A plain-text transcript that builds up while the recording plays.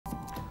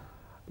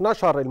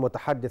نشر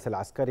المتحدث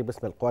العسكري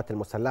باسم القوات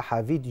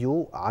المسلحة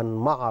فيديو عن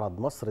معرض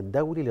مصر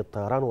الدولي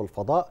للطيران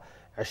والفضاء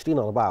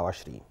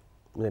 2024.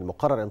 من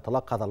المقرر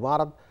انطلاق هذا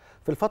المعرض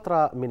في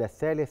الفترة من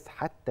 3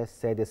 حتى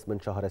 6 من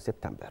شهر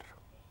سبتمبر.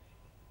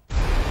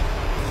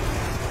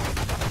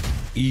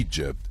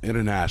 Egypt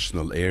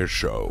International Air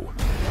Show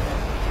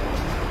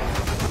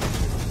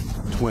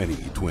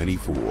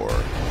 2024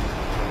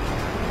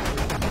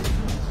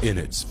 in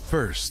its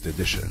first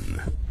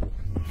edition.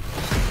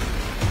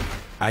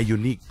 A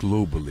unique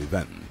global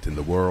event in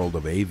the world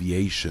of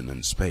aviation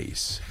and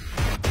space.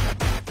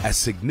 A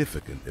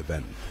significant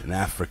event in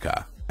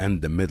Africa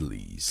and the Middle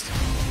East.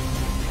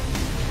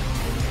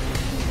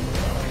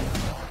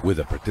 With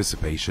a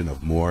participation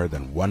of more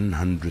than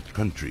 100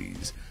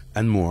 countries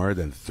and more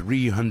than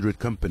 300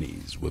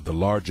 companies with the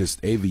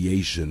largest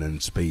aviation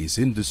and space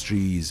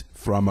industries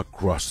from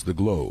across the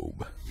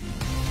globe.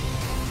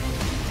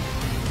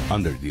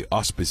 Under the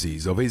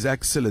auspices of His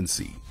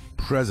Excellency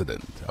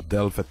President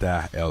Abdel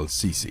Fattah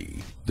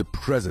el-Sisi, the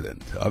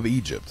President of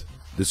Egypt,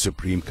 the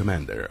Supreme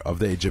Commander of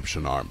the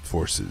Egyptian Armed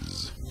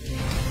Forces.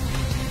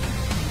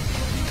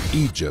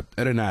 Egypt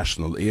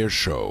International Air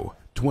Show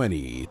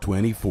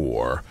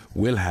 2024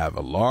 will have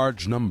a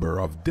large number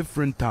of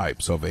different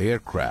types of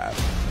aircraft.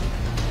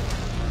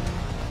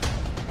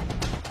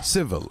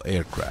 Civil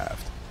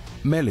aircraft,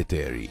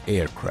 military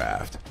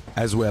aircraft,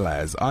 as well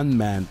as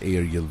unmanned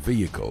aerial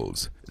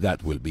vehicles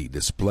that will be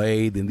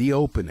displayed in the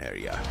open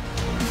area,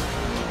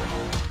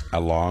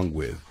 along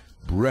with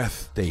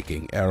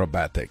breathtaking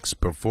aerobatics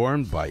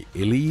performed by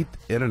elite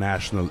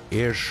international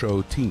air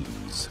show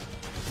teams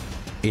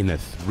in a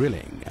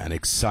thrilling and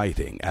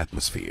exciting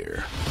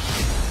atmosphere.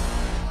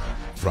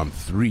 From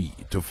 3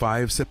 to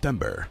 5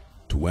 September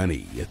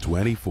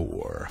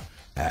 2024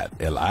 at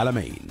El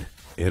Alamein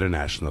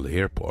International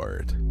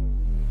Airport.